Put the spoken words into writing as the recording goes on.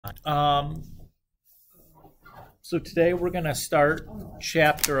Um, so today we're going to start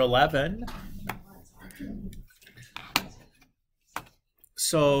chapter 11.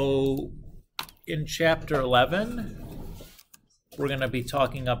 So in chapter 11, we're going to be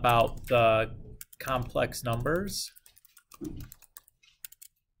talking about the complex numbers,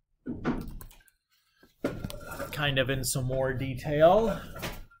 kind of in some more detail.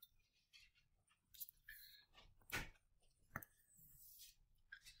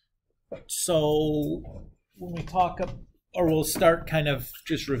 So when we talk, or we'll start kind of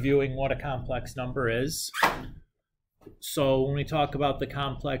just reviewing what a complex number is. So when we talk about the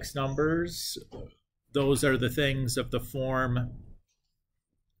complex numbers, those are the things of the form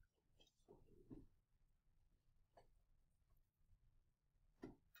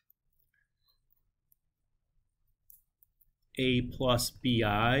a plus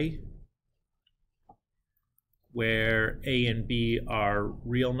bi, where a and b are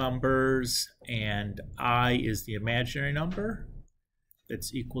real numbers and I is the imaginary number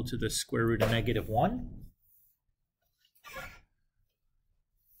that's equal to the square root of -1.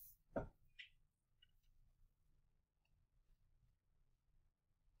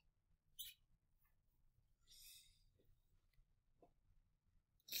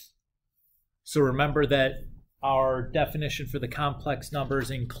 So remember that our definition for the complex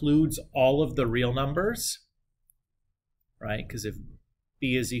numbers includes all of the real numbers, right? Because if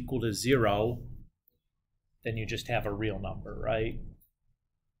b is equal to 0, then you just have a real number, right?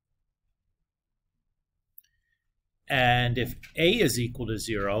 And if a is equal to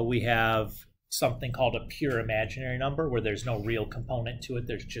 0, we have something called a pure imaginary number where there's no real component to it.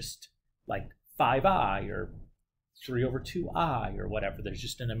 There's just like 5i or 3/2i or whatever. There's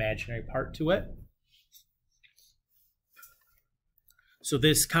just an imaginary part to it. So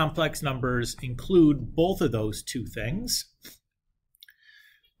this complex numbers include both of those two things.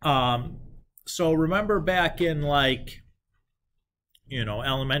 So remember back in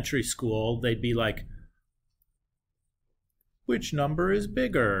elementary school, they'd be like, which number is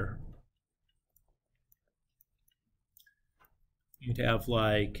bigger? You'd have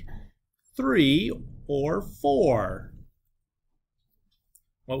like 3 or 4.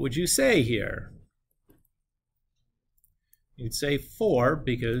 What would you say here? You'd say 4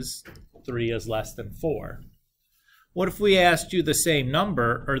 because 3 is less than 4. What if we asked you the same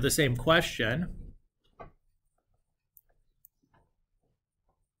number or the same question,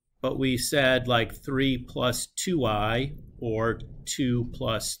 but we said like 3 plus 2i or 2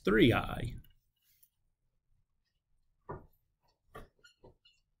 plus 3i?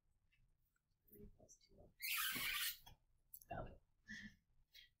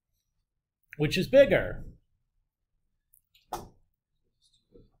 Which is bigger?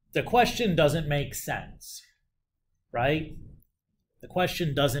 The question doesn't make sense, right? The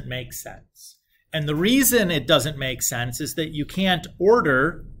question doesn't make sense. And the reason it doesn't make sense is that you can't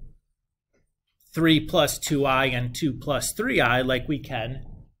order 3 plus 2i and 2 plus 3i like we can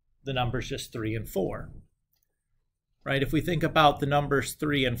the numbers just 3 and 4, right? If we think about the numbers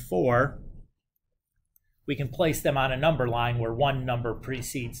 3 and 4, we can place them on a number line where one number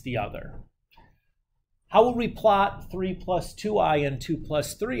precedes the other. How would we plot 3 plus 2i and 2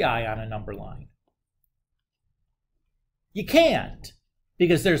 plus 3i on a number line? You can't,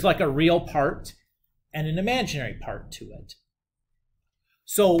 because there's like a real part and an imaginary part to it.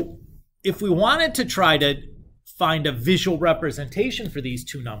 So if we wanted to try to find a visual representation for these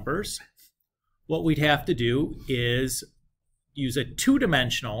two numbers, what we'd have to do is use a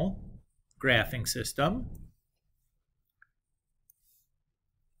two-dimensional graphing system.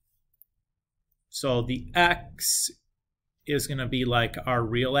 So the x is going to be like our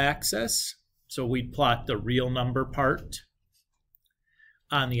real axis. So we'd plot the real number part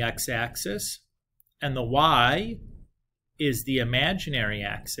on the x-axis. And the y is the imaginary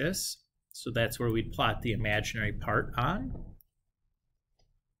axis. So that's where we'd plot the imaginary part on.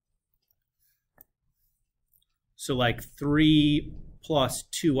 So like 3 plus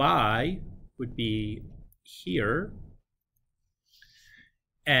 2i would be here.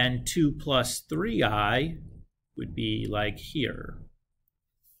 And 2 plus 3i would be like here.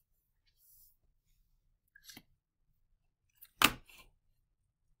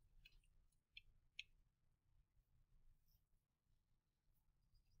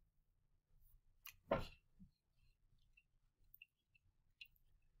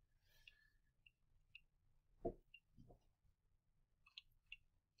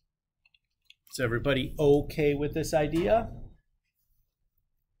 Is everybody okay with this idea?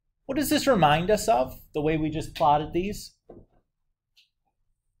 What does this remind us of, the way we just plotted these?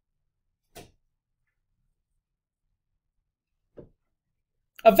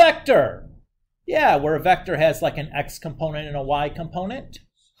 A vector. Yeah, where a vector has like an x component and a y component.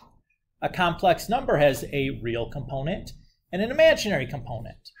 A complex number has a real component and an imaginary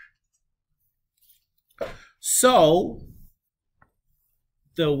component. So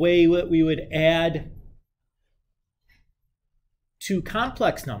the way that we would add two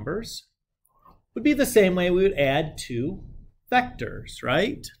complex numbers would be the same way we would add two vectors,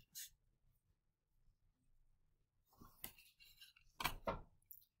 right?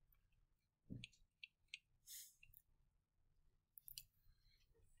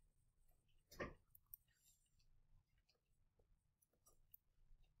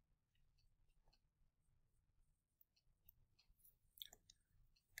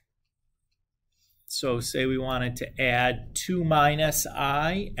 So say we wanted to add 2 minus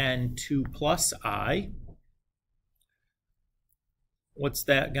I and 2 plus I. What's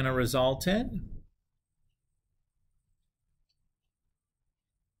that going to result in?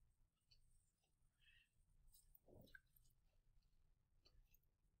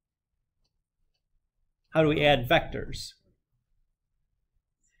 How do we add vectors?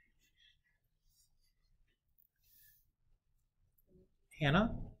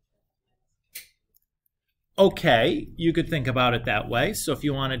 Hannah? Okay, you could think about it that way. So if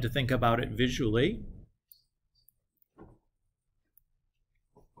you wanted to think about it visually,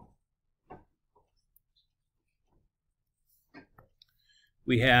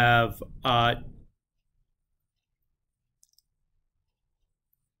 we have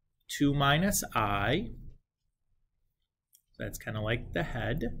 2 minus I. That's kind of like the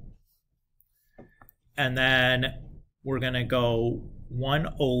head. And then we're going to go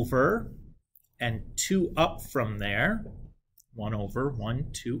 1 over and 2 up from there. 1 over,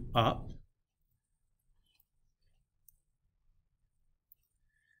 1, 2 up.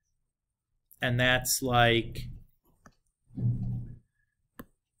 And that's like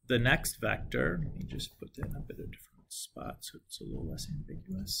the next vector. Let me just put that in a bit of a different spot so it's a little less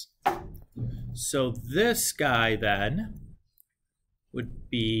ambiguous. So this guy then would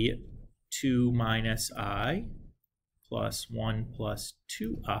be 2 minus I plus 1 plus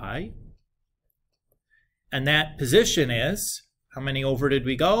 2I. And that position is, how many over did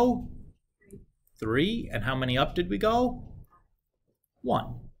we go? 3. And how many up did we go?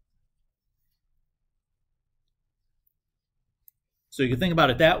 1. So you can think about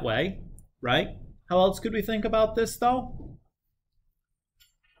it that way, right? How else could we think about this, though?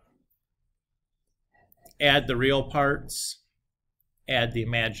 Add the real parts, add the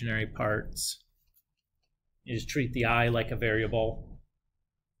imaginary parts. You just treat the I like a variable,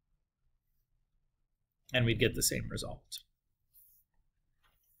 and we'd get the same result.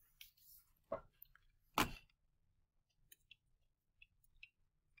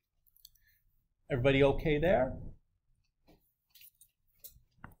 Everybody okay there?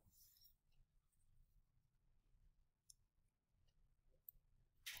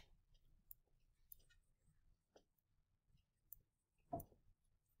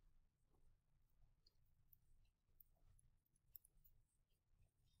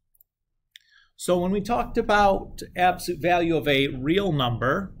 So when we talked about absolute value of a real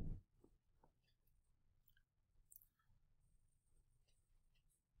number,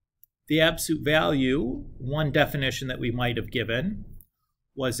 the absolute value, one definition that we might have given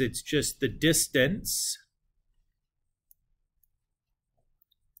was it's just the distance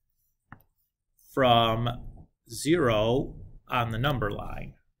from 0 on the number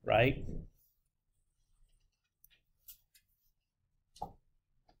line, right?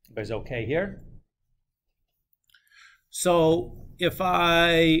 Everybody's okay here? So if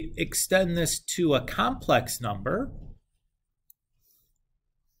I extend this to a complex number,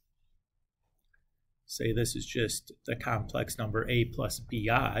 say this is just the complex number a plus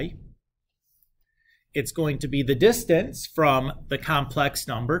bi, it's going to be the distance from the complex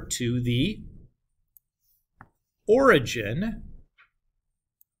number to the origin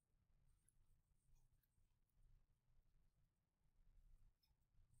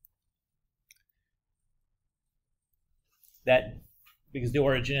because the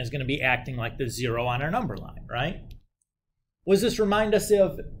origin is going to be acting like the 0 on our number line, right? What does this remind us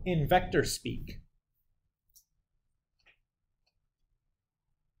of in vector speak?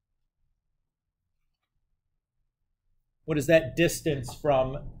 What is that distance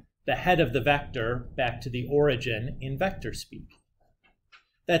from the head of the vector back to the origin in vector speak?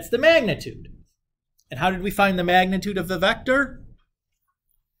 That's the magnitude. And how did we find the magnitude of the vector?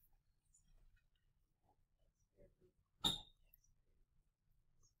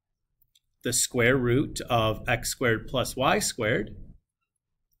 The square root of x squared plus y squared.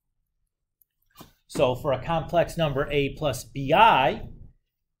 So for a complex number a plus bi,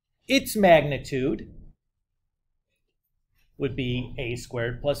 its magnitude would be a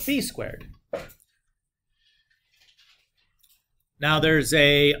squared plus b squared. Now there's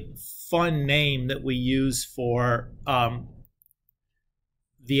a fun name that we use for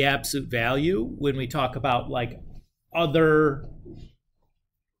the absolute value when we talk about like other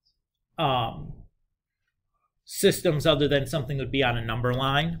systems other than something that would be on a number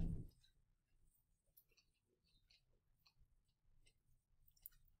line.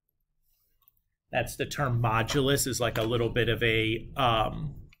 That's the term modulus, is like a little bit of a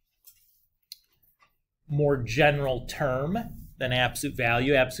more general term than absolute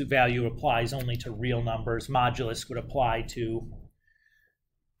value. Absolute value applies only to real numbers. Modulus would apply to,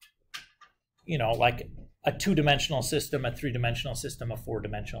 you know, like a two-dimensional system, a three-dimensional system, a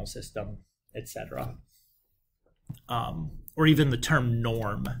four-dimensional system, etc. Or even the term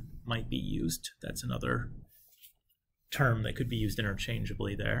norm might be used. That's another term that could be used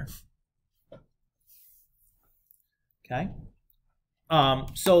interchangeably there. Okay.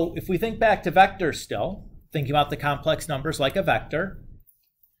 So if we think back to vectors still, thinking about the complex numbers like a vector,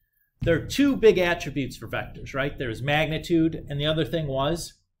 there are two big attributes for vectors, right? There's magnitude, and the other thing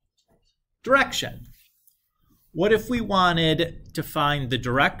was direction. What if we wanted to find the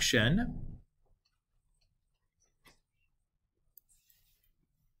direction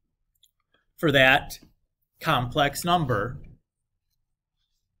for that complex number?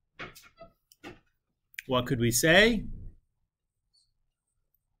 What could we say?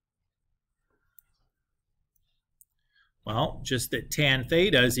 Well, just that tan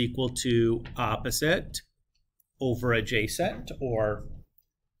theta is equal to opposite over adjacent, or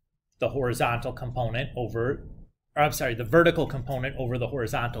the horizontal component over, or I'm sorry, the vertical component over the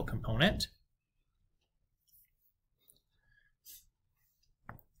horizontal component.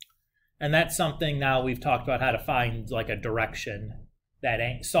 And that's something now we've talked about how to find like a direction that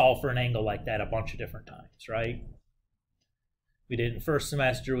solve for an angle like that a bunch of different times, right? We did it in first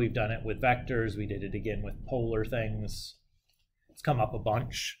semester. We've done it with vectors. We did it again with polar things. It's come up a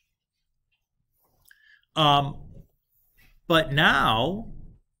bunch. But now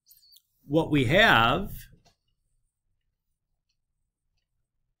what we have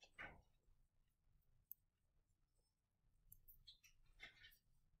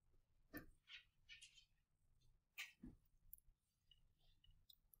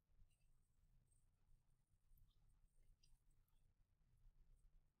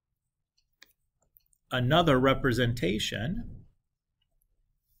another representation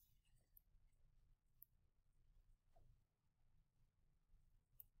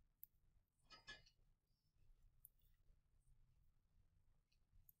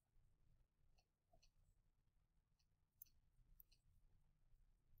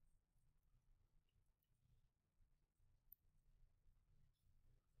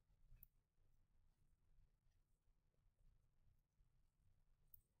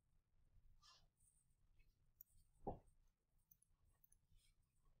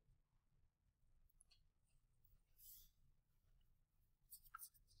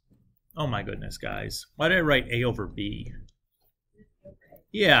oh my goodness, guys. Why did I write A over B?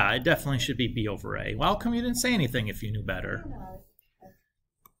 Yeah, it definitely should be B over A. Well, how come you didn't say anything if you knew better?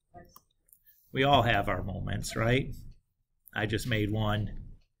 We all have our moments, right? I just made one.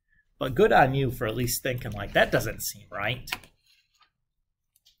 But good on you for at least thinking like, that doesn't seem right.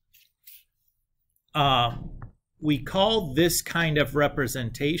 We call this kind of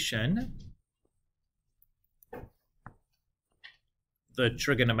representation the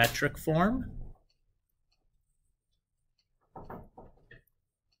trigonometric form.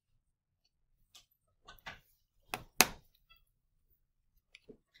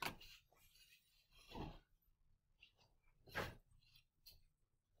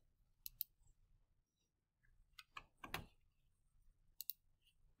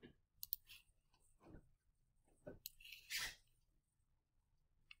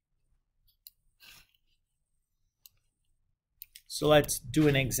 So let's do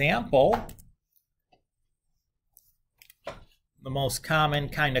an example. The most common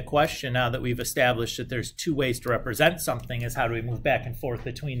kind of question, now that we've established that there's two ways to represent something, is how do we move back and forth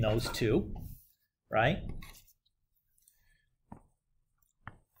between those two, right?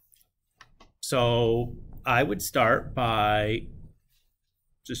 So I would start by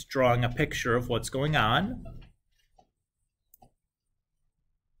just drawing a picture of what's going on.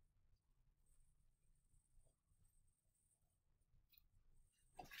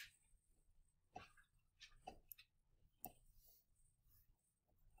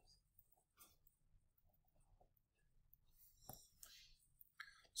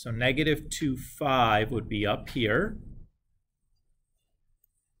 So -2, 5 would be up here.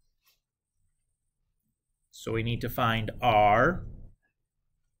 So we need to find r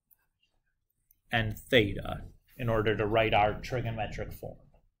and theta in order to write our trigonometric form.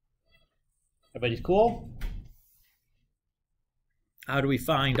 Everybody's cool? How do we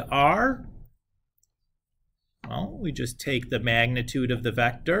find r? Well, we just take the magnitude of the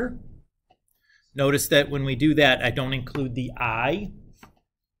vector. Notice that when we do that, I don't include the I.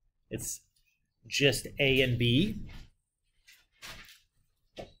 It's just A and B.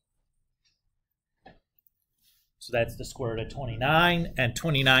 So that's the square root of 29, and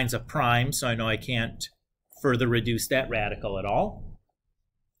 29 is a prime, so I know I can't further reduce that radical at all.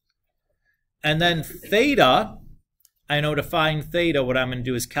 And then theta, I know to find theta, what I'm going to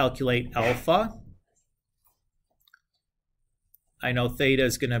do is calculate alpha. I know theta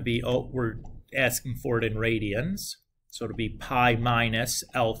is going to be, oh, we're asking for it in radians, so it'll be pi minus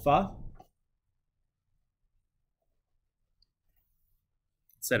alpha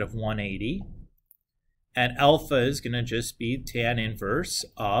instead of 180. And alpha is going to just be tan inverse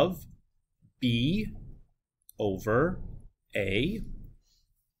of B over A,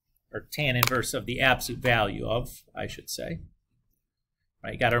 or tan inverse of the absolute value of, I should say.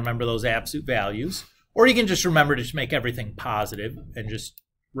 Right, you got to remember those absolute values. Or you can just remember to just make everything positive and just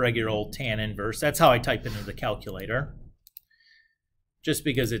regular old tan inverse. That's how I type into the calculator. Just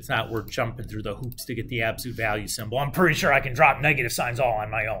because it's not worth jumping through the hoops to get the absolute value symbol. I'm pretty sure I can drop negative signs all on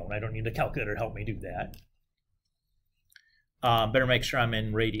my own. I don't need the calculator to help me do that. Better make sure I'm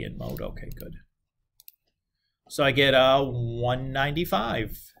in radian mode. Okay, good. So I get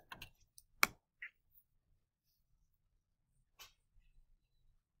 195.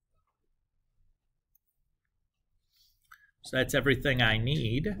 So that's everything I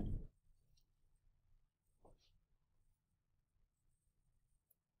need.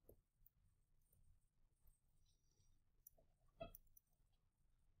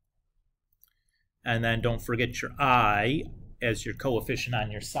 And then don't forget your I as your coefficient on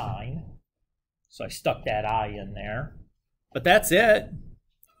your sign. So I stuck that I in there. But that's it.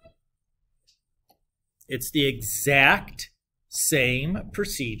 It's the exact same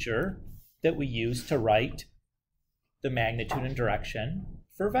procedure that we use to write the magnitude and direction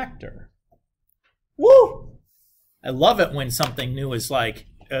for vector. Woo! I love it when something new is like,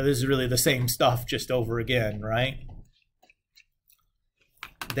 this is really the same stuff just over again, right?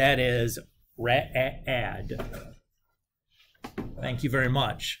 That is rad. Thank you very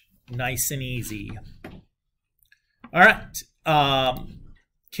much. Nice and easy. All right.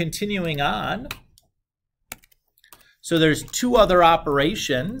 Continuing on. So there's two other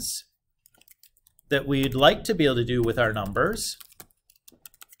operations that we'd like to be able to do with our numbers.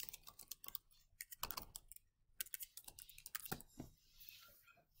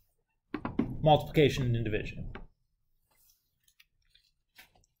 Multiplication and division.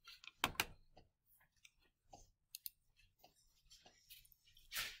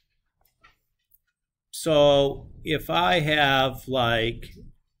 So if I have like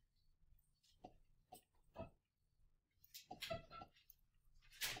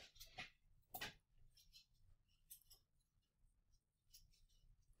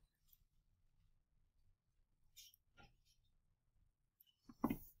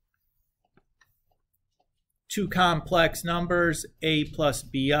two complex numbers, a plus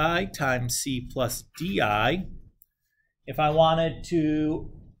bi times c plus di. If I wanted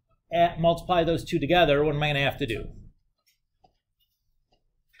to multiply those two together, what am I going to have to do?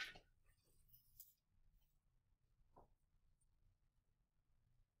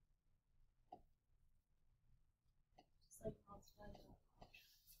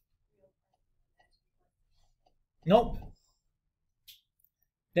 Nope.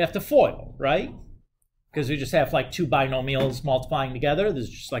 They have to FOIL, right? Because we just have like two binomials multiplying together. This is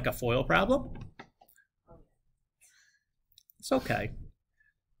just like a FOIL problem. It's okay.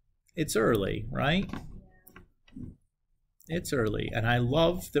 It's early, right? It's early, and I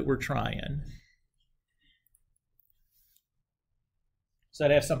love that we're trying. So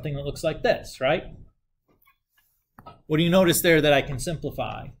I'd have something that looks like this, right? What do you notice there that I can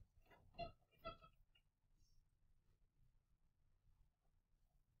simplify?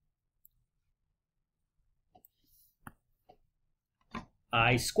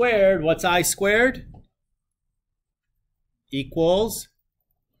 I squared, what's I squared? Equals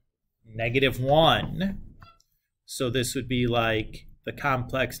 -1. So this would be like the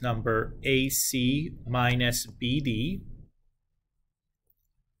complex number AC minus BD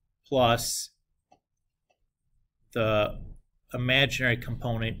plus the imaginary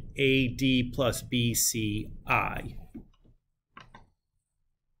component AD plus BCI.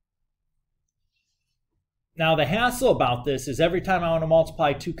 Now the hassle about this is every time I want to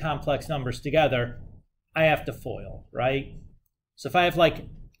multiply two complex numbers together, I have to FOIL, right? So if I have like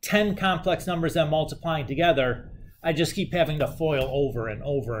 10 complex numbers that I'm multiplying together, I just keep having to FOIL over and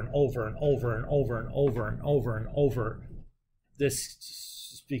over and over and over and over and over and over and over.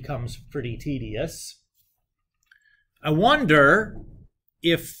 This becomes pretty tedious. I wonder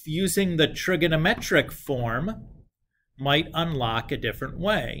if using the trigonometric form might unlock a different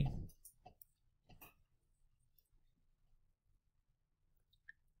way.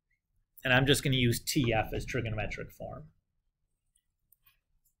 And I'm just going to use TF as trigonometric form.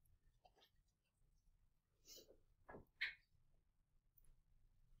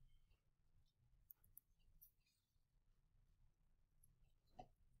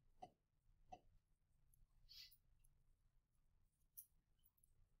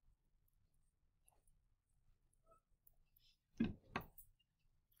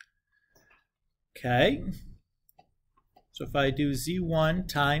 Okay. So if I do Z1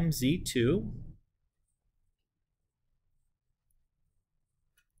 times Z2,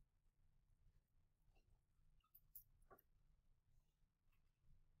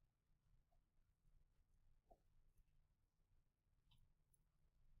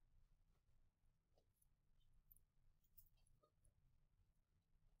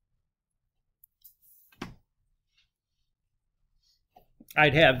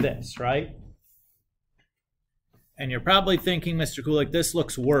 I'd have this, right? And you're probably thinking, Mr. Kulik, this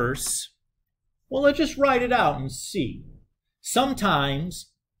looks worse. Well, let's just write it out and see.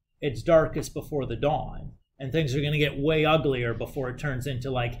 Sometimes it's darkest before the dawn, and things are going to get way uglier before it turns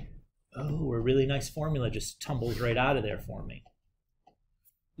into like, oh, a really nice formula just tumbles right out of there for me.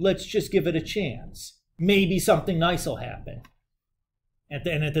 Let's just give it a chance. Maybe something nice will happen.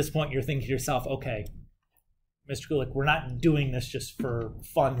 And at this point, you're thinking to yourself, okay, Mr. Kulik, we're not doing this just for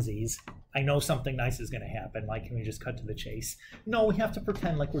funsies. I know something nice is going to happen. Like, can we just cut to the chase? No, we have to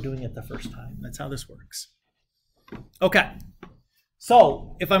pretend like we're doing it the first time. That's how this works. Okay.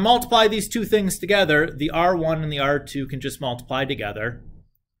 So if I multiply these two things together, the R1 and the R2 can just multiply together.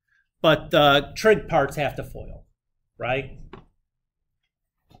 But the trig parts have to FOIL, right?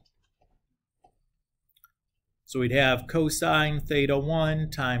 So we'd have cosine theta 1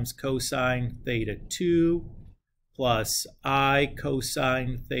 times cosine theta 2 plus I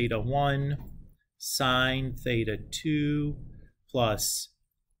cosine theta 1 sine theta 2 plus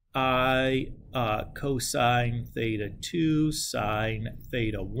I cosine theta 2 sine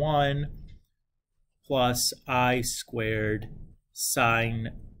theta 1 plus I squared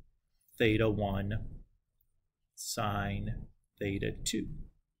sine theta 1 sine theta 2.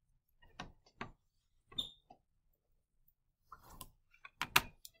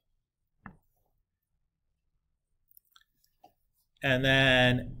 And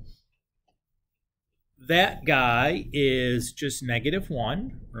then that guy is just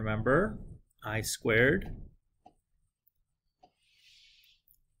 -1. Remember, I squared.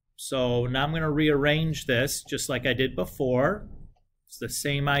 So now I'm going to rearrange this just like I did before. It's the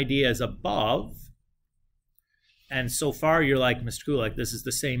same idea as above. And so far you're like, Mr. Kulik, this is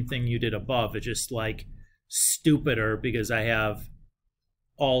the same thing you did above. It's just like stupider because I have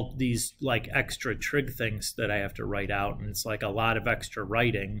all these like extra trig things that I have to write out, and it's like a lot of extra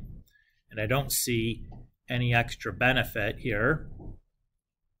writing, and I don't see any extra benefit here.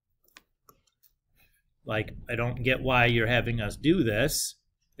 Like, I don't get why you're having us do this.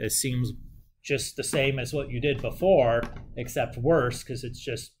 It seems just the same as what you did before, except worse, because it's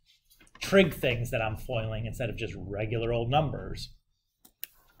just trig things that I'm foiling instead of just regular old numbers.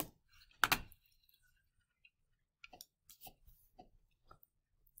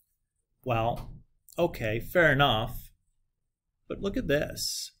 Well, okay, fair enough. But look at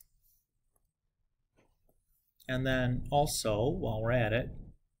this. And then also, while we're at it,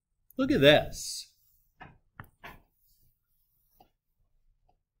 look at this.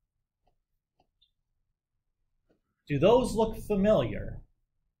 Do those look familiar?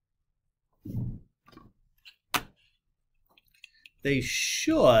 They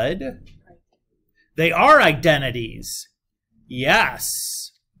should. They are identities.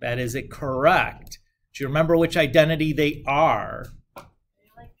 Yes. That is it, correct. Do you remember which identity they are?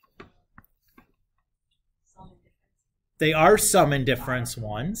 They are sum and difference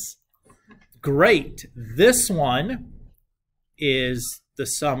ones. Great. This one is the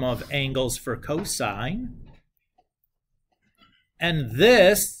sum of angles for cosine. And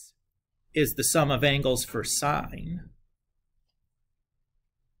this is the sum of angles for sine.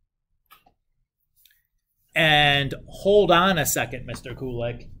 And hold on a second, Mr.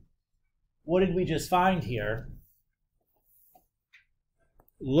 Kulik. What did we just find here?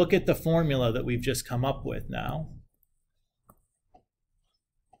 Look at the formula that we've just come up with now.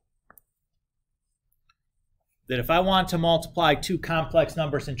 that if I want to multiply two complex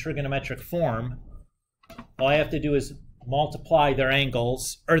numbers in trigonometric form, all I have to do is multiply their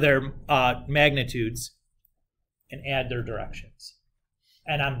angles, or their magnitudes, and add their directions.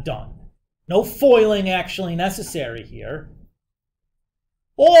 And I'm done. No foiling actually necessary here.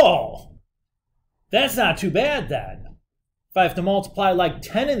 Oh, that's not too bad then. If I have to multiply like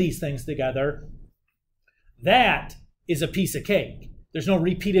 10 of these things together, that is a piece of cake. There's no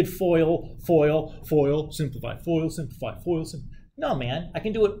repeated foil, foil, foil, simplify, foil, simplify, foil, simplify. No, man, I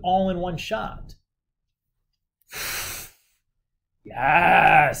can do it all in one shot.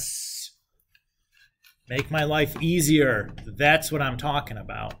 Yes! Make my life easier. That's what I'm talking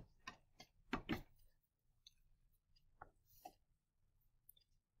about.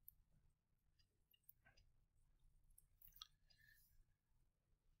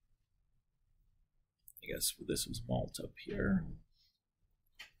 I guess this was mult up here.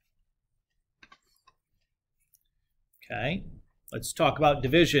 Okay, let's talk about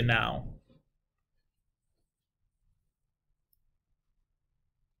division now.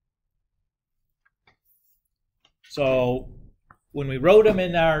 So when we wrote them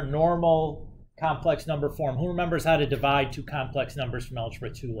in our normal complex number form, who remembers how to divide two complex numbers from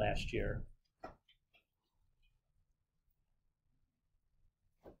Algebra 2 last year?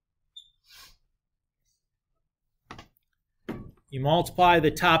 You multiply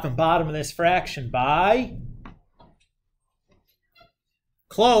the top and bottom of this fraction by,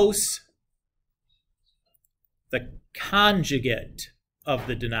 close, the conjugate of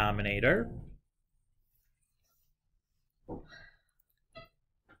the denominator,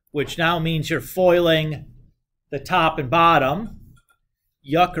 which now means you're foiling the top and bottom.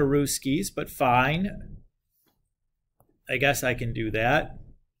 Yuckarooskies, but fine. I guess I can do that.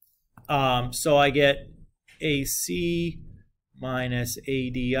 So I get AC minus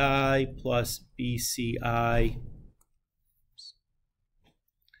ADI plus BCI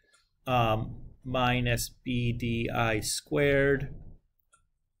minus BDI squared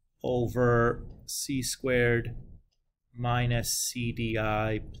over C squared minus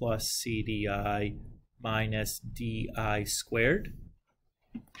CDI plus CDI minus DI squared.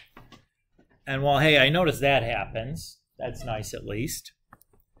 And well, hey, I noticed that happens. That's nice at least.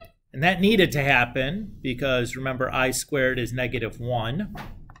 And that needed to happen because remember I squared is -1.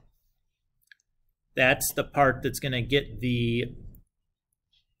 That's the part that's going to get the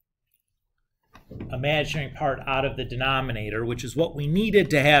imaginary part out of the denominator, which is what we needed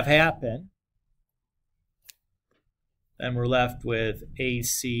to have happen. Then we're left with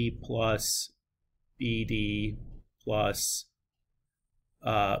AC plus BD plus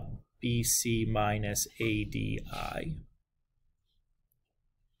BC minus ADI.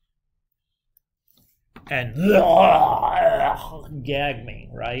 And gag me,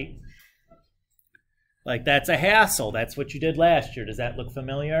 right? Like that's a hassle. That's what you did last year. Does that look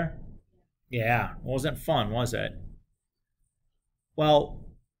familiar? Yeah, it wasn't fun, was it? Well,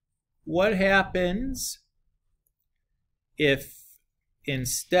 what happens if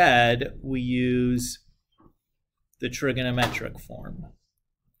instead we use the trigonometric form?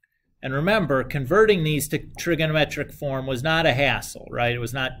 And remember, converting these to trigonometric form was not a hassle, right? It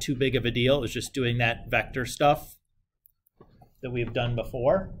was not too big of a deal. It was just doing that vector stuff that we've done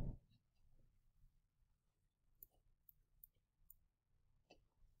before.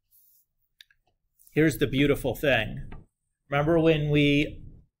 Here's the beautiful thing. Remember when we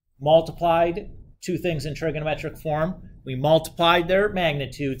multiplied two things in trigonometric form? We multiplied their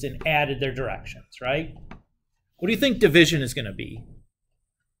magnitudes and added their directions, right? What do you think division is going to be?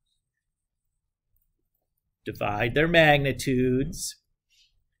 Divide their magnitudes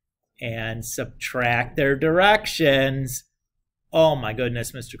and subtract their directions. Oh my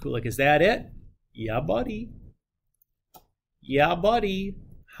goodness, Mr. Kulik, is that it? Yeah, buddy. Yeah, buddy.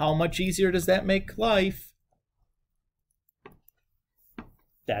 How much easier does that make life?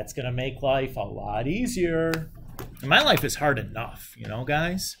 That's going to make life a lot easier. And my life is hard enough, you know,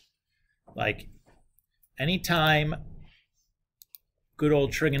 guys? Like, anytime good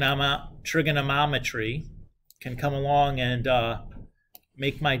old trigonometry can come along and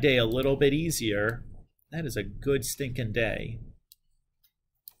make my day a little bit easier, that is a good stinking day.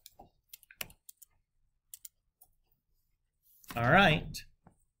 All right.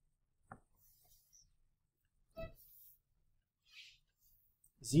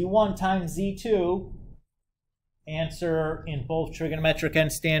 Z1 times Z2, answer in both trigonometric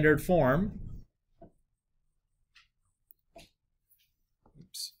and standard form.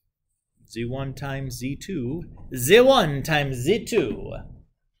 Oops. Z1 times Z2. Z1 times Z2.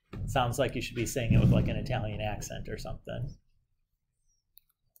 Sounds like you should be saying it with like an Italian accent or something.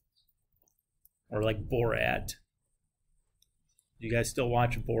 Or like Borat. You guys still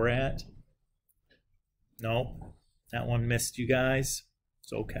watch Borat? No, that one missed you guys.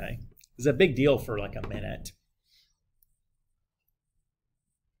 It's okay. It's a big deal for like a minute.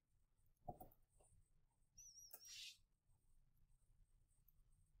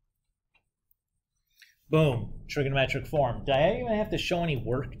 Boom, trigonometric form. Did I even have to show any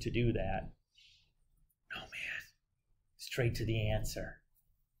work to do that? Oh man, straight to the answer.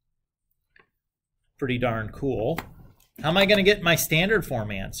 Pretty darn cool. How am I going to get my standard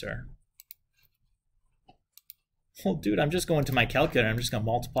form answer? Well, dude, I'm just going to my calculator. I'm just going to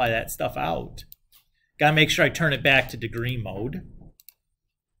multiply that stuff out. Got to make sure I turn it back to degree mode.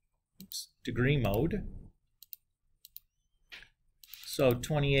 Oops, degree mode. So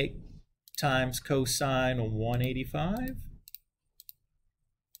 28 times cosine of 185.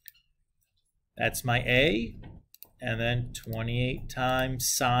 That's my A. And then 28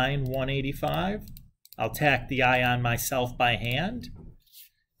 times sine 185. I'll tack the I on myself by hand.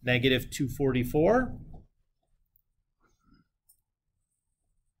 Negative 244.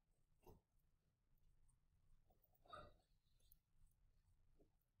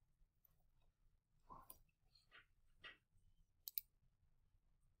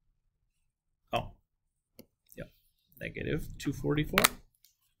 Oh, yep, negative 244.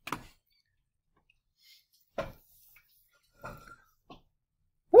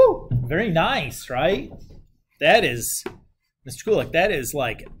 Woo! Very nice, right? That is, Mr. Kulik, that is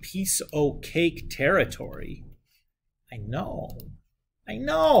like piece o' cake territory. I know. I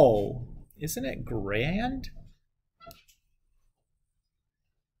know. Isn't it grand?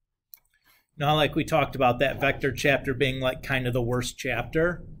 Now, like we talked about that vector chapter being like kind of the worst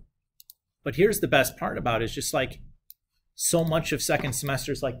chapter. But here's the best part about it, is just like so much of second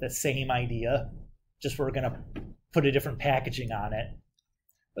semester is like the same idea. Just we're going to put a different packaging on it.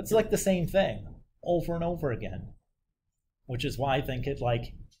 But it's like the same thing over and over again, which is why I think it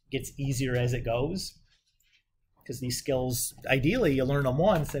like gets easier as it goes. Because these skills, ideally, you learn them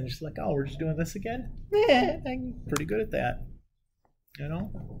once and you're just like, oh, we're just doing this again? I'm pretty good at that, you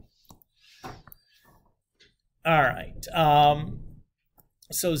know? All right.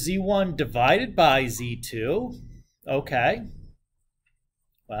 So Z1 divided by Z2. Okay.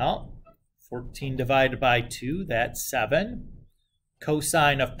 Well, 14 divided by 2, that's 7.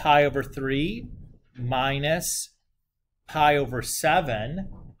 Cosine of pi over 3 minus pi over 7.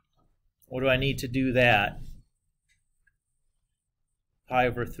 What do I need to do that? Pi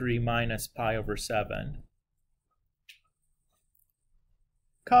over 3 minus pi over 7.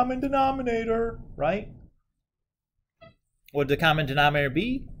 Common denominator, right? What would the common denominator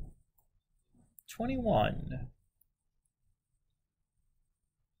be? 21.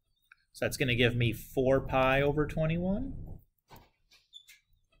 So that's going to give me 4 pi over 21.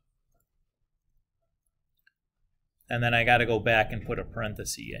 And then I got to go back and put a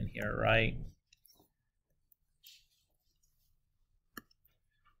parenthesis in here, right?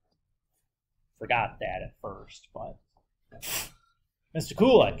 Forgot that at first, but Mr.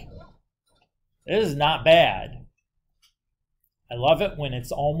 Kulik, this is not bad. I love it when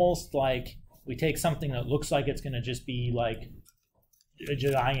it's almost like we take something that looks like it's going to just be like a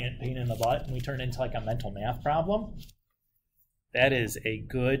giant pain in the butt and we turn it into like a mental math problem. That is a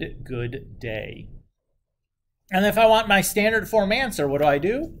good day. And if I want my standard form answer, what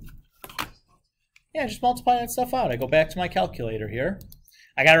do? Yeah, just multiply that stuff out. I go back to my calculator here.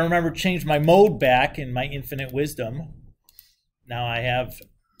 I got to remember to change my mode back in my infinite wisdom. Now I have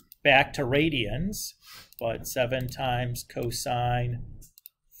back to radians, but 7 times cosine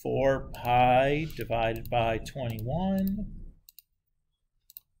 4 pi divided by 21.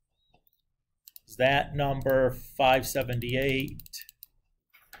 Is that number 578?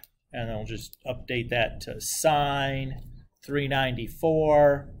 And then we'll just update that to sine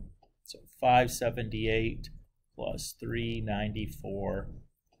 394. So 578 plus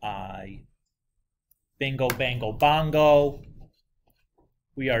 394i. Bingo, bango, bongo.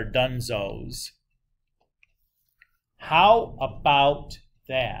 We are dunzos. How about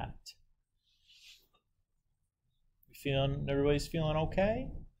that? Everybody's feeling okay?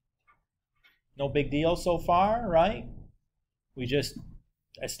 No big deal so far, right? We just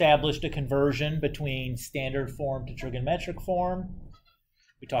established a conversion between standard form to trigonometric form.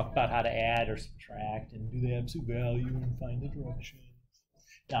 We talked about how to add or subtract and do the absolute value and find the direction.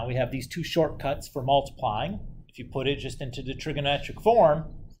 Now we have these two shortcuts for multiplying. If you put it just into the trigonometric form,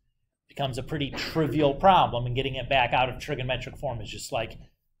 it becomes a pretty trivial problem, and getting it back out of trigonometric form is just like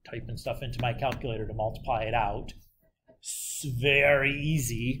typing stuff into my calculator to multiply it out. It's very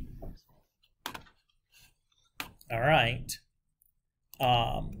easy. All right.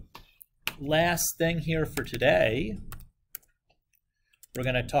 Last thing here for today. we're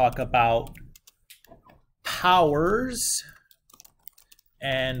going to talk about powers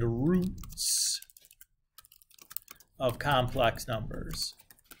and roots of complex numbers.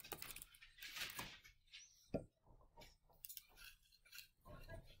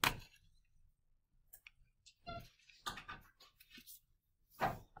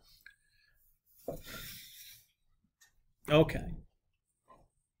 Okay.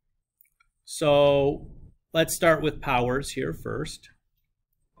 So let's start with powers here first.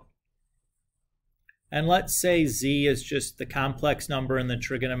 And let's say z is just the complex number in the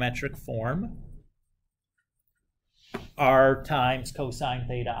trigonometric form. R times cosine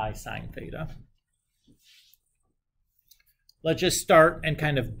theta, I sine theta. Let's just start and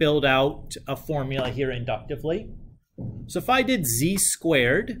kind of build out a formula here inductively. So if I did z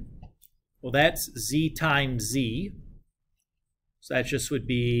squared, well, that's z times z. So that just would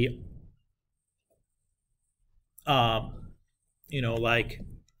be, like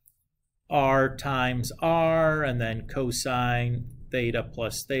r times r, and then cosine theta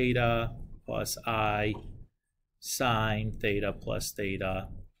plus I sine theta plus theta,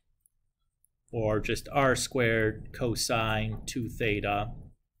 or just r squared cosine 2 theta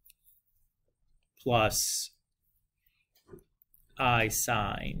plus I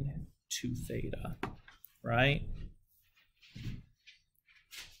sine 2 theta, right?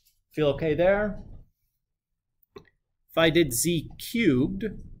 Feel okay there? If I did z cubed,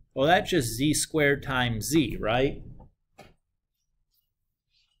 well, that's just z squared times z, right?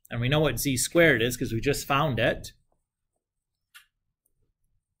 And we know what z squared is because we just found it.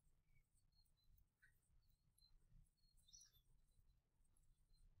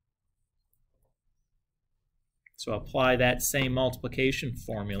 So apply that same multiplication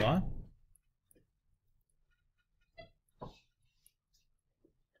formula.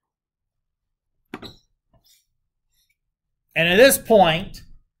 And at this point,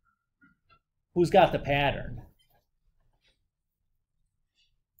 who's got the pattern?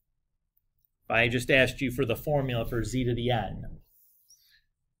 If I just asked you for the formula for z to the n,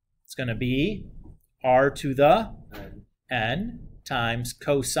 it's going to be r to the n times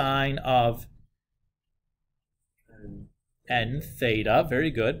cosine of n theta,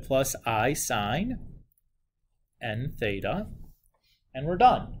 very good, plus I sine n theta, and we're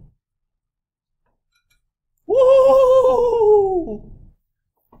done. Woo!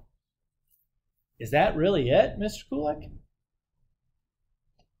 Is that really it, Mr. Kulik?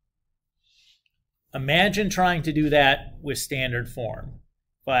 Imagine trying to do that with standard form.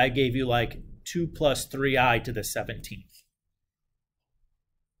 If I gave you like 2 plus 3i to the 17th.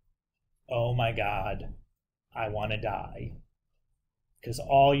 Oh my God, I want to die. Because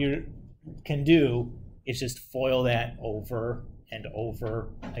all you can do is just FOIL that over and over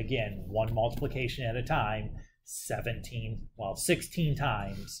again, one multiplication at a time, 16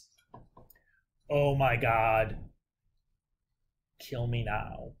 times. Oh my God, kill me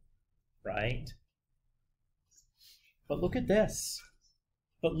now, right? But look at this.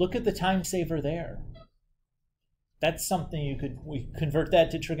 But look at the time saver there. That's something we convert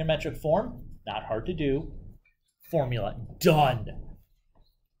that to trigonometric form, not hard to do. Formula, done.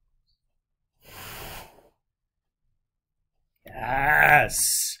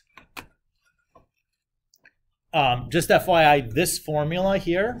 Yes. Just FYI, this formula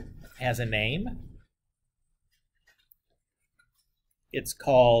here has a name. It's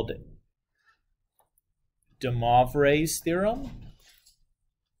called De Moivre's theorem.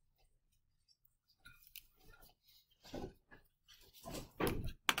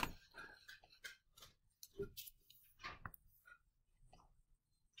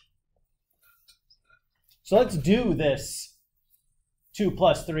 So let's do this 2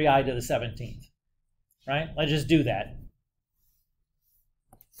 plus 3i to the 17th, right? Let's just do that.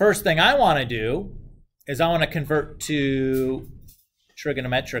 First thing I want to do is I want to convert to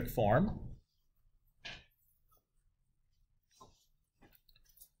trigonometric form.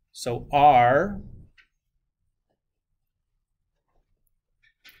 So r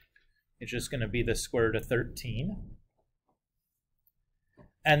is just going to be the square root of 13.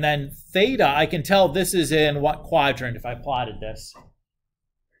 And then theta, I can tell this is in what quadrant if I plotted this?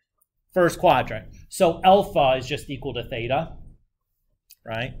 First quadrant. So alpha is just equal to theta,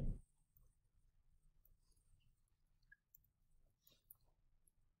 right?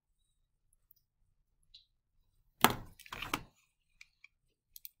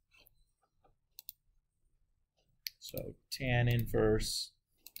 So tan inverse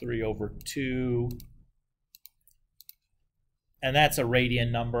 3 over 2. And that's a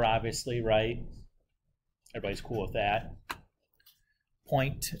radian number, obviously, right? Everybody's cool with that.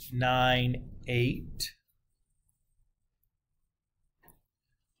 0.98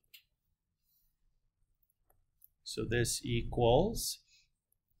 So this equals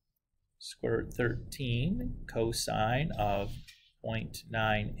square root 13 cosine of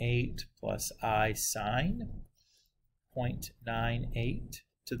 0.98 plus I sine 0.98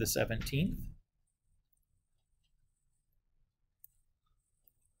 to the 17th,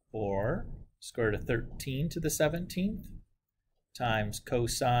 or square root of 13 to the 17th times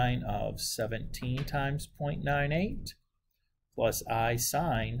cosine of 17 times 0.98 plus I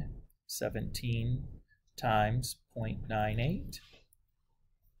sine 17 times 0.98.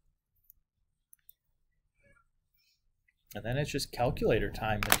 And then it's just calculator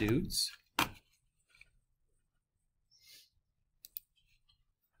time, my dudes.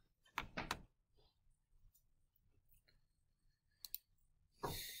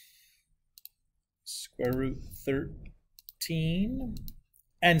 Square root 13.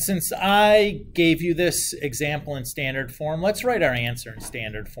 And since I gave you this example in standard form, let's write our answer in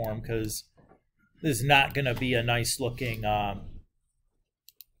standard form, because this is not going to be a nice looking, not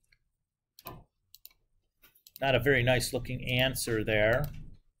a very nice looking answer there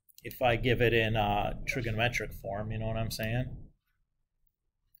if I give it in trigonometric form, you know what I'm saying?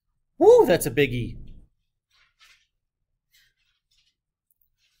 Woo, that's a biggie.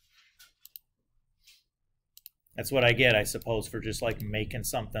 That's what I get, I suppose, for just like making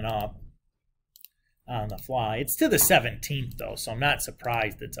something up on the fly. It's to the 17th though, so I'm not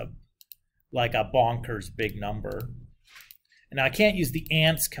surprised it's like a bonkers big number. And now I can't use the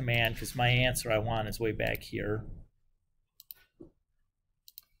ants command because my answer I want is way back here.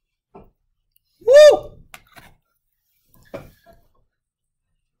 Woo!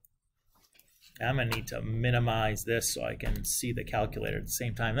 I'm going to need to minimize this so I can see the calculator at the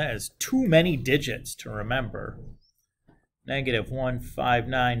same time. That is too many digits to remember. Negative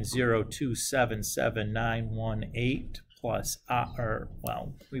 15902777918 plus,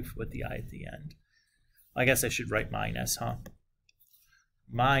 well, we put the I at the end. I guess I should write minus, huh?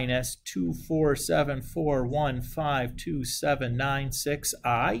 Minus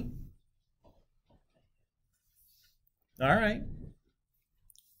 24741527996I. All right.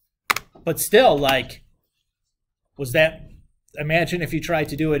 But still, like, was that, imagine if you tried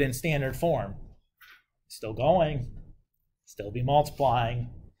to do it in standard form. Still going, still be multiplying,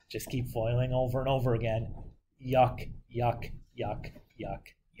 just keep foiling over and over again. Yuck, yuck, yuck,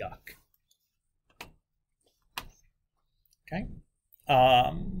 yuck, yuck. Okay.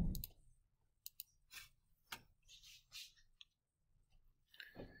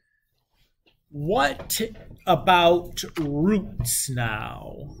 What about roots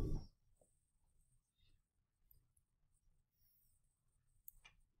now?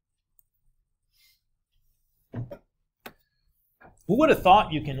 Who would have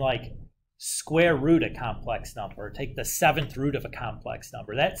thought you can like square root a complex number, take the 7th root of a complex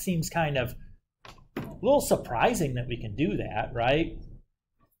number? That seems kind of a little surprising that we can do that, right?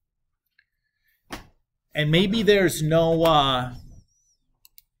 And maybe there's no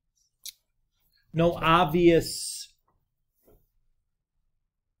obvious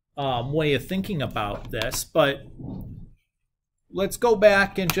way of thinking about this, but let's go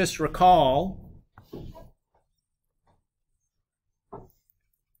back and just recall.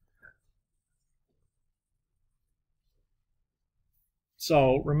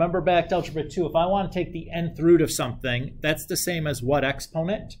 So remember back to algebra 2, if I want to take the nth root of something, that's the same as what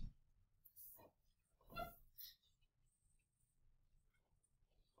exponent?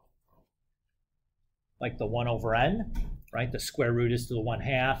 Like the 1 over n, right? The square root is to the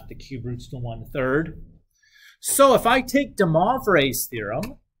 1/2, the cube root's to the 1/3. So if I take de Moivre's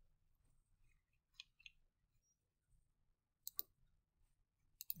theorem,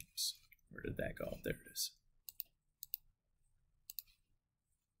 oops, where did that go? There it is.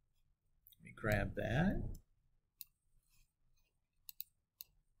 Grab that.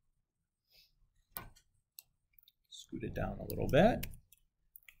 Scoot it down a little bit.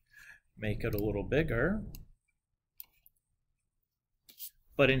 Make it a little bigger.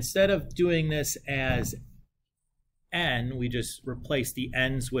 But instead of doing this as n, we just replace the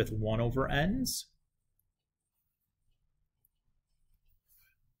n's with 1 over n's.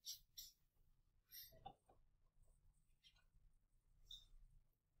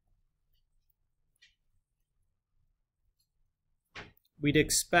 We'd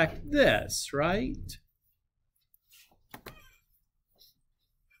expect this, right?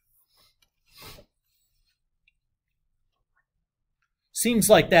 Seems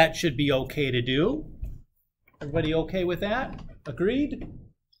like that should be okay to do. Everybody okay with that? Agreed?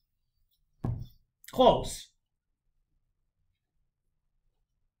 Close.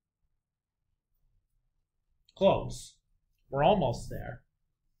 Close. We're almost there.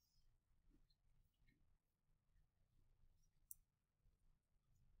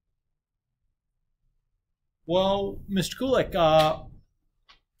 well, Mr. Kulik,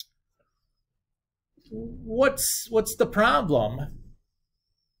 what's the problem?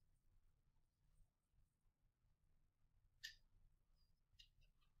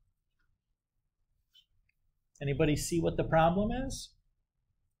 Anybody see what the problem is?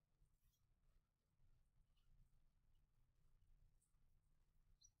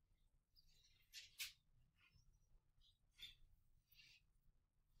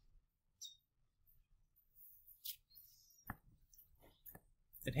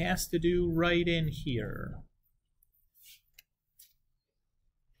 It has to do right in here.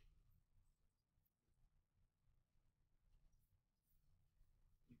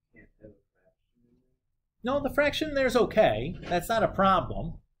 No, the fraction there's okay. That's not a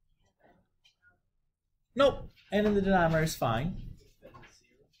problem. Nope, and in the denominator is fine.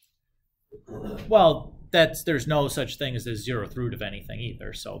 Well, there's no such thing as the 0th root of anything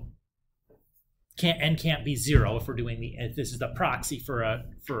either, so can't be 0 if we're doing if this is the proxy for a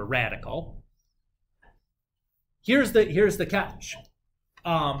radical. Here's the catch.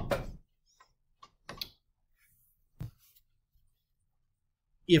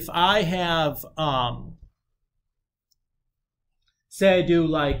 If I have say I do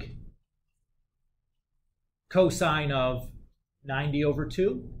like cosine of 90 over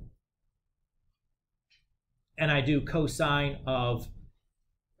 2, and I do cosine of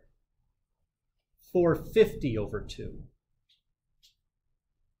 450 over 2.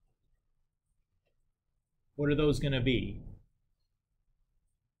 What are those going to be?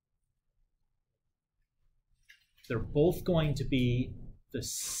 They're both going to be the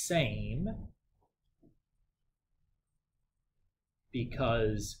same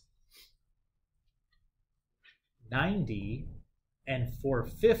because 90 and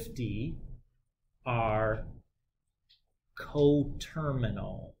 450 are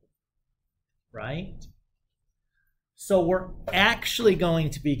coterminal, right? So we're actually going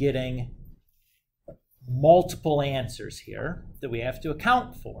to be getting multiple answers here that we have to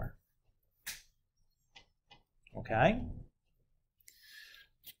account for. Okay?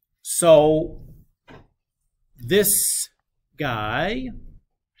 So this guy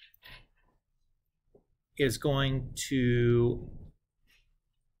is going to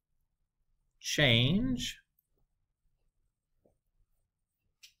change.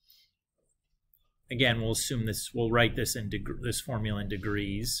 Again, we'll assume this, we'll write this in this formula in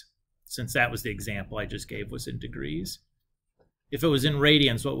degrees, since that was the example I just gave was in degrees. If it was in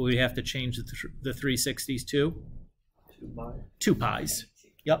radians, what would we have to change the 360s to? 2 pi. 2 pi's.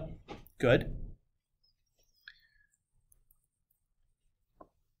 Yep, good.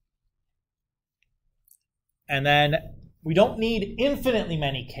 And then we don't need infinitely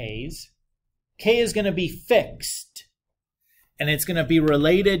many k's. K is going to be fixed, and it's going to be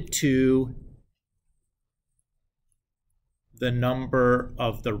related to the number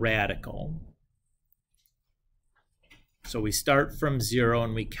of the radical. So we start from 0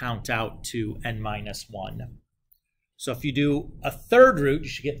 and we count out to n minus 1. So if you do a 3rd root, you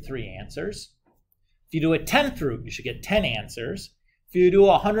should get 3 answers. If you do a 10th root, you should get 10 answers. If you do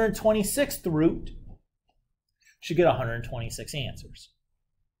a 126th root, you should get 126 answers.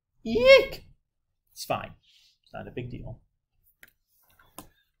 Eek! It's fine. It's not a big deal.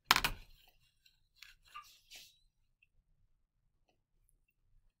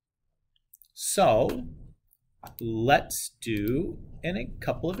 So let's do a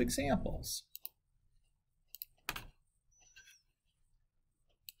couple of examples.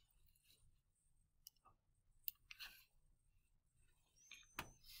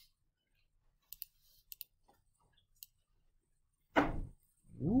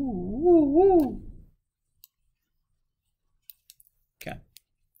 Woo. Okay.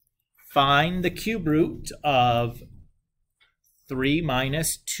 Find the cube root of 3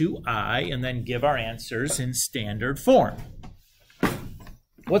 minus 2i, and then give our answers in standard form.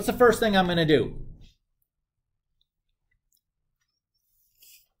 What's the first thing I'm going to do?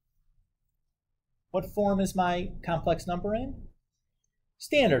 What form is my complex number in?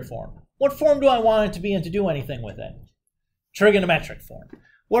 Standard form. What form do I want it to be in to do anything with it? Trigonometric form.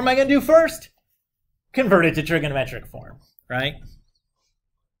 What am I going to do first? Convert it to trigonometric form, right?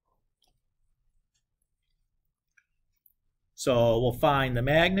 So we'll find the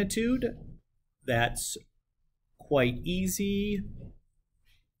magnitude. That's quite easy.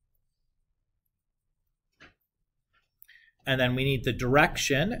 And then we need the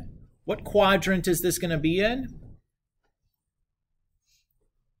direction. What quadrant is this going to be in?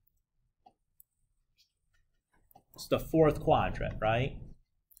 It's the 4th quadrant, right?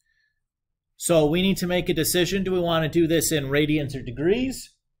 So we need to make a decision. Do we want to do this in radians or degrees?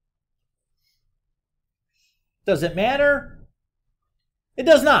 Does it matter? It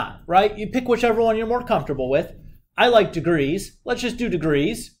does not, right? You pick whichever one you're more comfortable with. I like degrees. Let's just do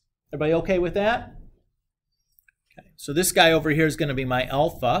degrees. Everybody okay with that? Okay, so this guy over here is going to be my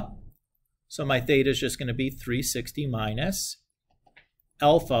alpha. So my theta is just going to be 360 minus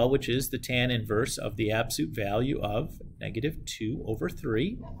alpha, which is the tan inverse of the absolute value of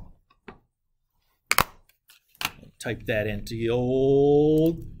 -2/3. Type that into the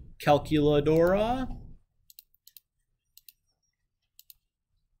old calculadora.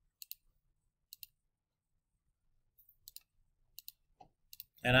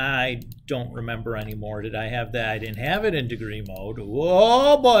 And I don't remember anymore. Did I have that? I didn't have it in degree mode.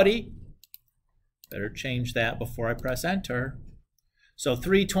 Whoa, buddy. Better change that before I press enter. So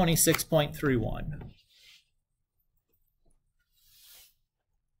 326.31.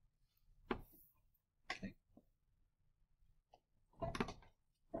 Okay.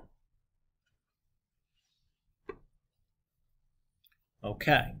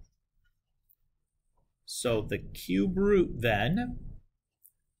 Okay. So the cube root then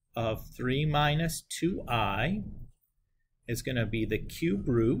of 3 minus 2i is going to be the cube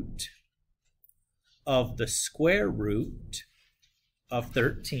root of the square root of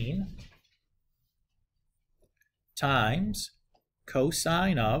 13 times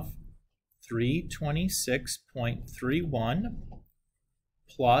cosine of 326.31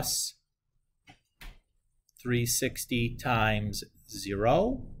 plus 360 times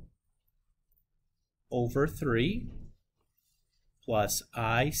 0/3 plus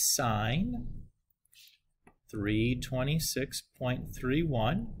I sine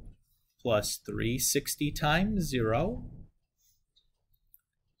 326.31 plus 360 times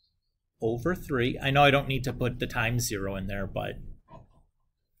 0/3. I know I don't need to put the times 0 in there, but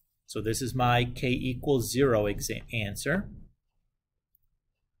so this is my k equals 0 answer.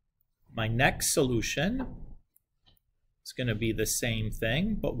 My next solution is going to be the same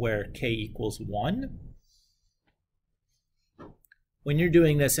thing, but where k equals 1. When you're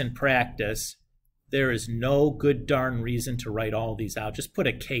doing this in practice, there is no good darn reason to write all these out. Just put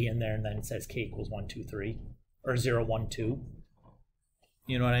a k in there and then it says k equals 1, 2, 3 or 0, 1, 2.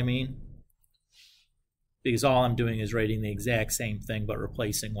 You know what I mean? Because all I'm doing is writing the exact same thing but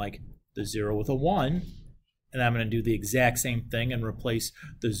replacing like the 0 with a 1. And I'm going to do the exact same thing and replace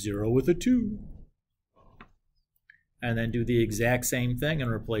the 0 with a 2. And then do the exact same thing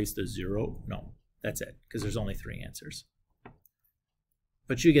and replace the 0. No, that's it, because there's only 3 answers.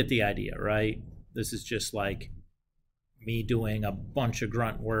 But you get the idea, right? This is just like me doing a bunch of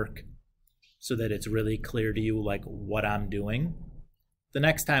grunt work so that it's really clear to you like what I'm doing. The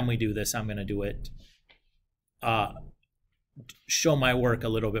next time we do this, I'm going to do it, show my work a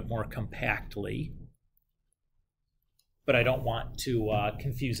little bit more compactly. But I don't want to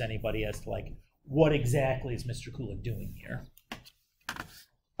confuse anybody as to like, what exactly is Mr. Kulik doing here?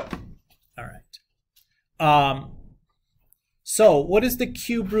 All right. So what is the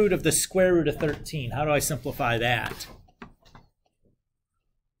cube root of the square root of 13? How do I simplify that?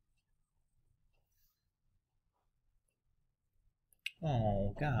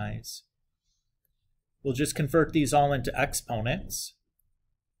 Oh, guys. We'll just convert these all into exponents.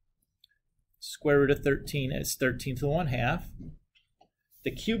 Square root of 13 is 13 to the 1/2.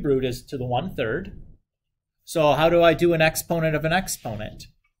 The cube root is to the 1/3. So how do I do an exponent of an exponent?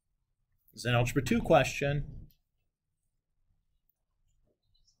 It's an algebra 2 question.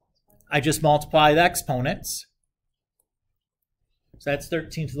 I just multiply the exponents. So that's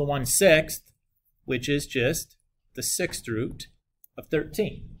 13 to the 1/6, which is just the 6th root of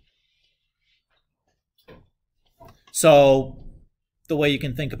 13. So the way you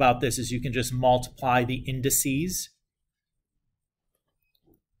can think about this is you can just multiply the indices.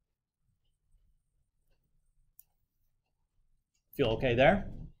 Feel okay there?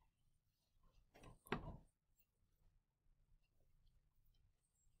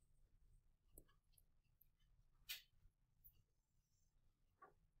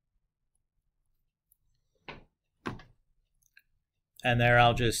 And there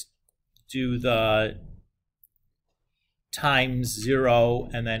I'll just do the times 0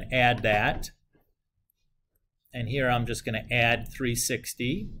 and then add that. And here I'm just going to add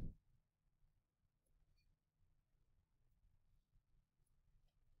 360.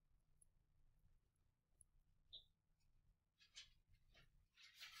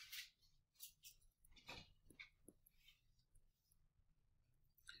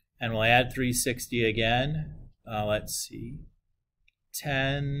 And we'll add 360 again. Let's see.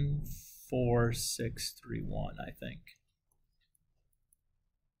 10, 4, 6, 3, 1, I think.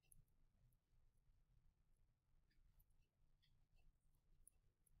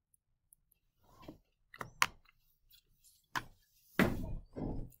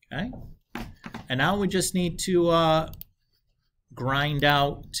 Okay. And now we just need to grind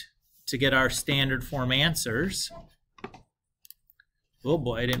out to get our standard form answers. Oh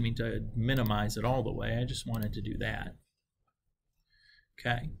boy, I didn't mean to minimize it all the way. I just wanted to do that.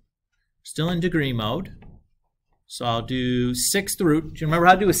 Okay. Still in degree mode. So I'll do 6th root. Do you remember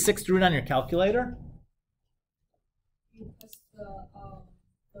how to do a 6th root on your calculator? You press the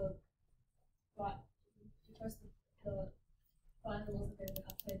button that looks like the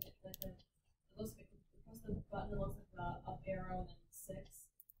upside, like the, it looks like you press the button that looks like the up arrow and then 6.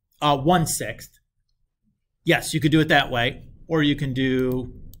 1/6. Yes, you could do it that way, or you can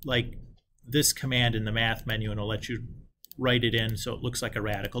do like this command in the math menu, and it'll let you write it in so it looks like a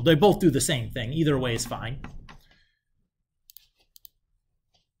radical. They both do the same thing. Either way is fine.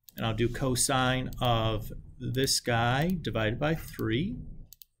 And I'll do cosine of this guy divided by 3.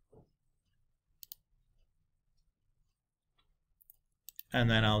 And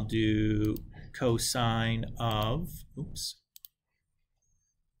then I'll do cosine of, oops.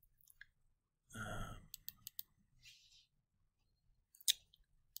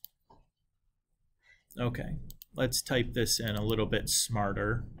 Okay, let's type this in a little bit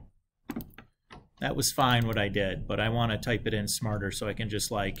smarter. That was fine what I did, but I want to type it in smarter so I can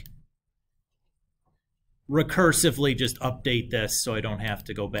just like recursively just update this so I don't have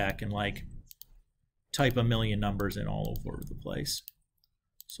to go back and like type a million numbers in all over the place.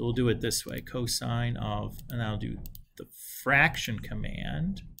 So we'll do it this way, cosine of, and I'll do the fraction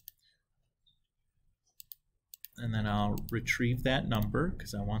command. And then I'll retrieve that number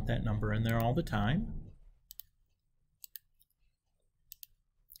because I want that number in there all the time.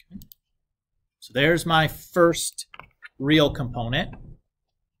 Okay. So there's my first real component.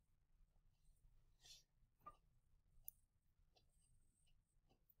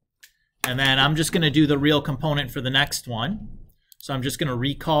 And then I'm just going to do the real component for the next one. So I'm just going to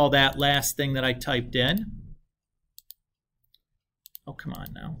recall that last thing that I typed in. Oh, come on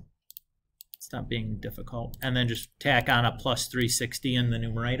now. Stop being difficult. And then just tack on a plus 360 in the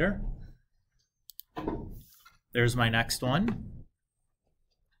numerator. There's my next one.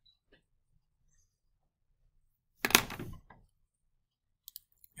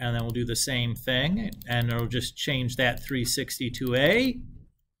 And then we'll do the same thing. And it'll just change that 360 to a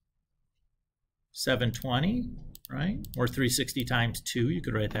 720, right? Or 360 times 2, you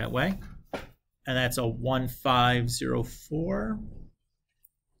could write it that way. And that's a 1504.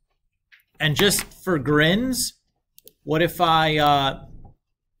 And just for grins, what if I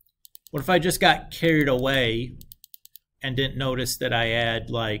just got carried away and didn't notice that I had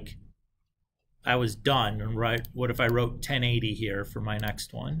like I was done, and right? What if I wrote 1080 here for my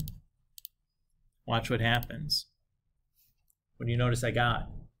next one? Watch what happens. What do you notice I got?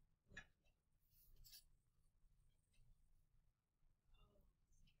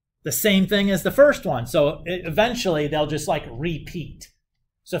 The same thing as the first one. So eventually they'll just like repeat.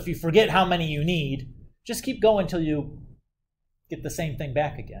 So if you forget how many you need, just keep going until you get the same thing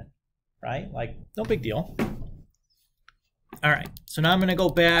back again, right? Like, no big deal. All right, so now I'm going to go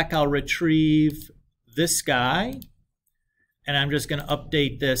back. I'll retrieve this guy, and I'm just going to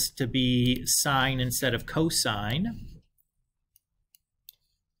update this to be sine instead of cosine.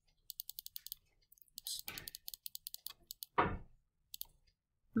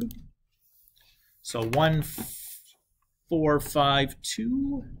 So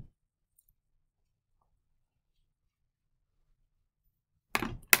 1452.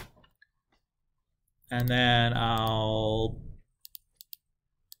 And then I'll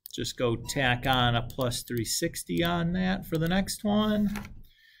just go tack on a plus 360 on that for the next one.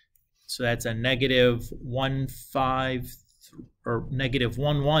 So that's a negative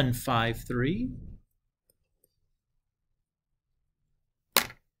 1153.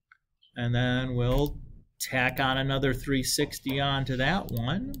 And then we'll tack on another 360 onto that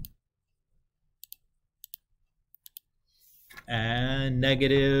one. And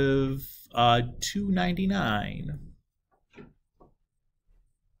negative 299.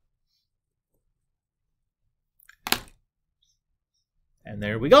 And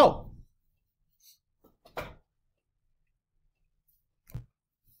there we go.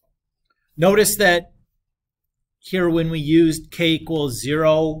 Notice that here when we used k equals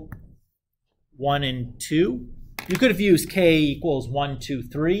 0, 1, and 2, you could have used k equals 1, 2,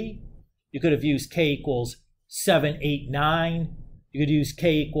 3. You could have used k equals 7, 8, 9. You could use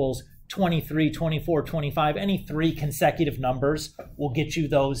k equals 23, 24, 25. Any 3 consecutive numbers will get you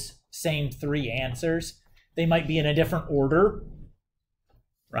those same 3 answers. They might be in a different order,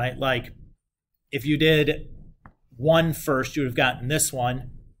 right? Like if you did 1 first, you would have gotten this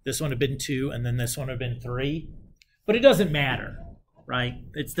one would have been 2, and then this one would have been 3. But it doesn't matter. right?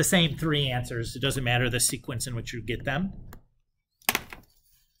 It's the same three answers. It doesn't matter the sequence in which you get them.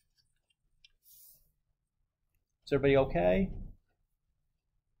 Is everybody okay?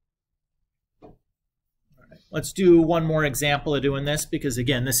 All right. Let's do one more example of doing this because,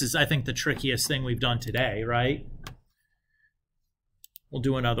 again, this is, I think, the trickiest thing we've done today, right? We'll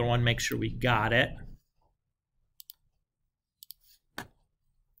do another one, make sure we got it.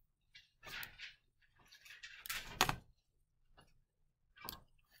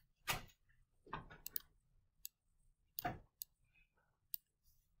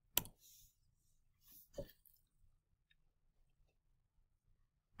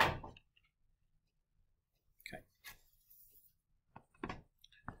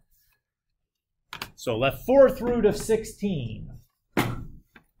 So left fourth root of 16.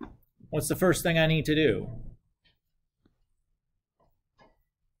 What's the first thing I need to do?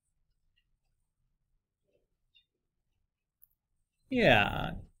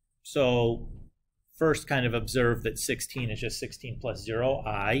 Yeah, so first kind of observe that 16 is just 16 plus 0,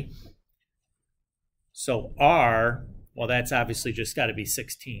 I. So R, well, that's obviously just got to be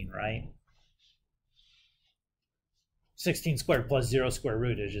 16, right? 16 squared plus 0 square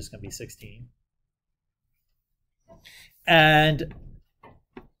root is just going to be 16. And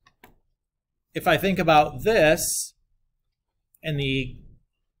if I think about this and the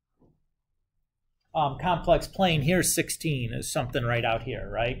complex plane here, 16 is something right out here,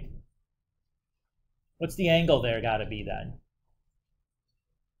 right? What's the angle there got to be then?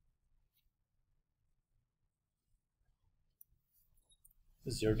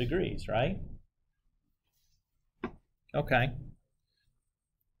 It's 0 degrees, right? Okay.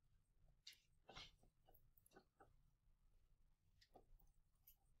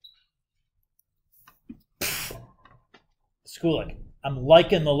 Skulik, I'm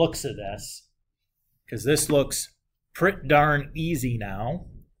liking the looks of this because this looks pretty darn easy now.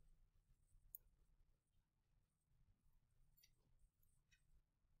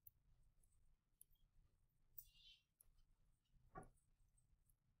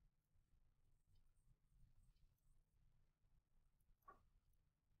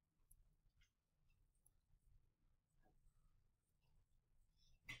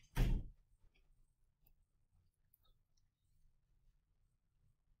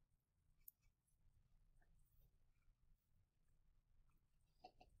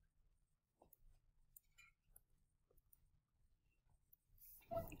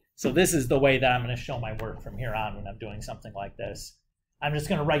 So this is the way that I'm going to show my work from here on when I'm doing something like this. I'm just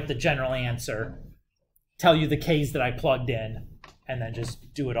going to write the general answer, tell you the K's that I plugged in, and then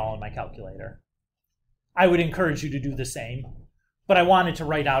just do it all in my calculator. I would encourage you to do the same, but I wanted to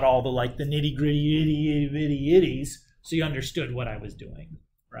write out all the the nitty-gritty, itty-itties, so you understood what I was doing,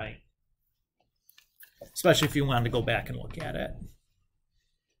 right? Especially if you wanted to go back and look at it.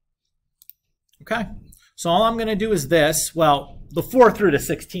 Okay, so all I'm going to do is this. Well, the fourth root of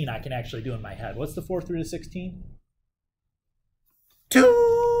 16 I can actually do in my head. What's the fourth root of 16?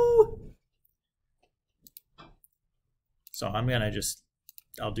 2! So I'm going to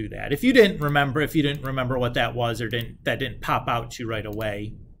I'll do that. If you didn't remember what that was or that didn't pop out to you right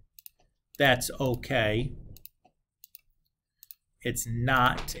away, that's okay. It's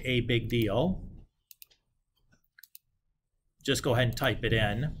not a big deal. Just go ahead and type it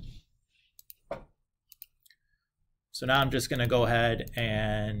in. So now I'm just going to go ahead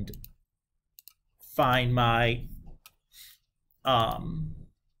and find my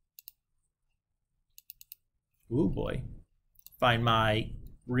find my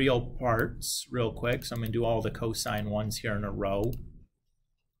real parts real quick. So I'm going to do all the cosine ones here in a row.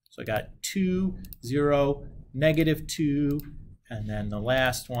 So I got 2, 0, -2, and then the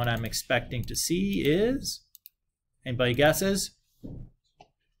last one I'm expecting to see is, anybody guesses?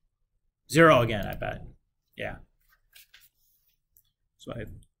 0 again, I bet. Yeah. So I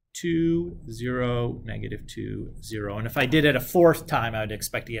have 2, 0, -2, 0. And if I did it a fourth time, I would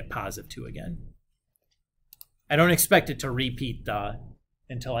expect to get +2 again. I don't expect it to repeat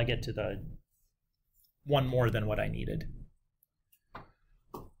until I get to the one more than what I needed.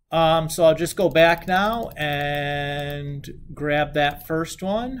 So I'll just go back now and grab that first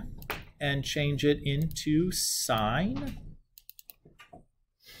one and change it into sine.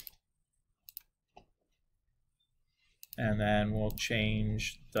 And then we'll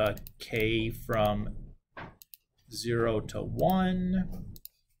change the k from 0 to 1.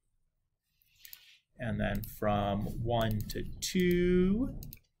 And then from 1 to 2.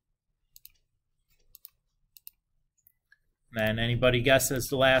 And anybody guesses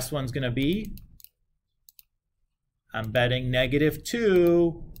the last one's going to be? I'm betting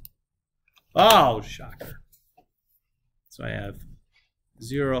 -2. Oh, shocker. So I have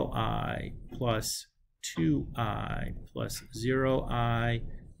 0i plus 2i plus 0i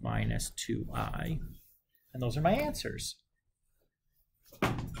minus 2i. And those are my answers.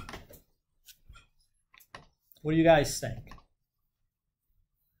 What do you guys think?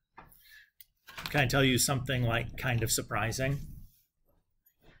 Can I tell you something like kind of surprising?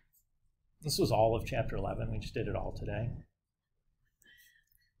 This was all of chapter 11. We just did it all today.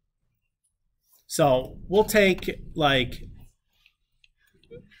 So we'll take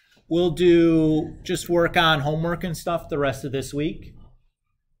we'll do just work on homework and stuff the rest of this week.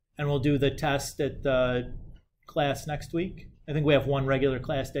 And we'll do the test at the class next week. I think we have one regular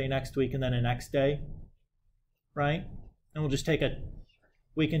class day next week and then a next day, right? And we'll just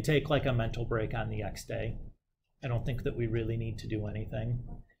we can take like a mental break on the next day. I don't think that we really need to do anything.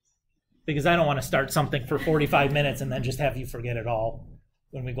 Because I don't want to start something for 45 minutes and then just have you forget it all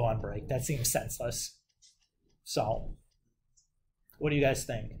when we go on break. That seems senseless. So, what do you guys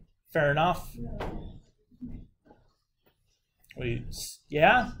think? Fair enough?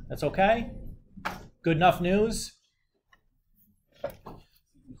 Yeah, that's okay? Good enough news?